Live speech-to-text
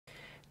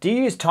Do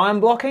you use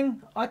time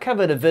blocking? I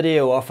covered a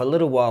video off a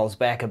little whiles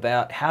back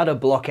about how to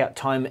block out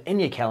time in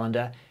your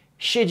calendar,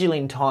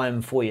 scheduling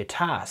time for your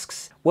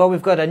tasks. Well,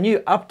 we've got a new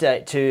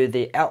update to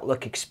the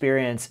Outlook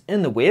experience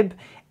in the web,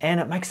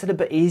 and it makes it a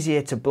bit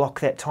easier to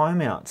block that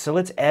time out. So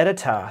let's add a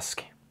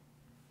task,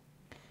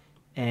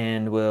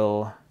 and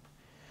we'll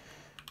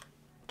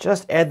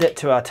just add that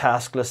to our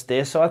task list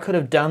there. So I could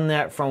have done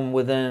that from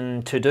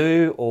within To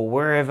Do or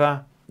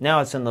wherever.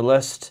 Now it's in the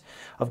list.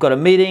 I've got a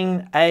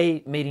meeting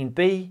A, meeting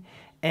B,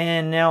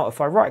 and now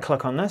if I right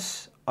click on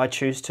this, I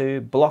choose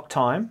to block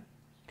time.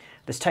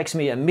 This takes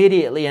me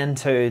immediately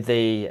into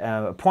the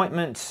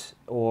appointment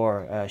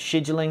or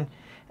scheduling,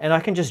 and I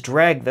can just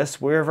drag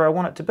this wherever I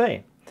want it to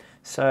be.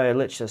 So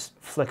let's just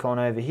flick on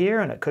over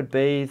here, and it could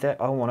be that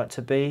I want it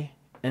to be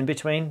in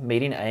between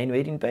meeting A and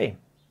meeting B.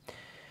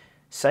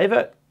 Save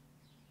it.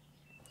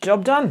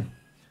 Job done.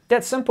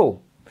 That's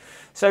simple.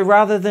 So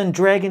rather than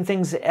dragging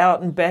things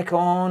out and back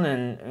on,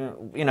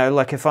 and you know,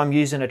 like if I'm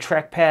using a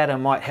trackpad, I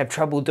might have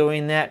trouble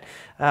doing that.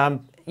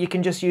 You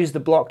can just use the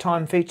block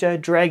time feature,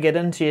 drag it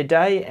into your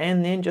day,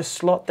 and then just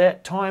slot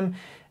that time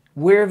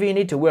wherever you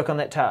need to work on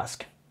that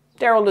task.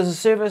 Daryl as a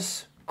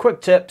service,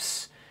 quick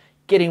tips,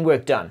 getting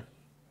work done.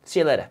 See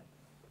you later.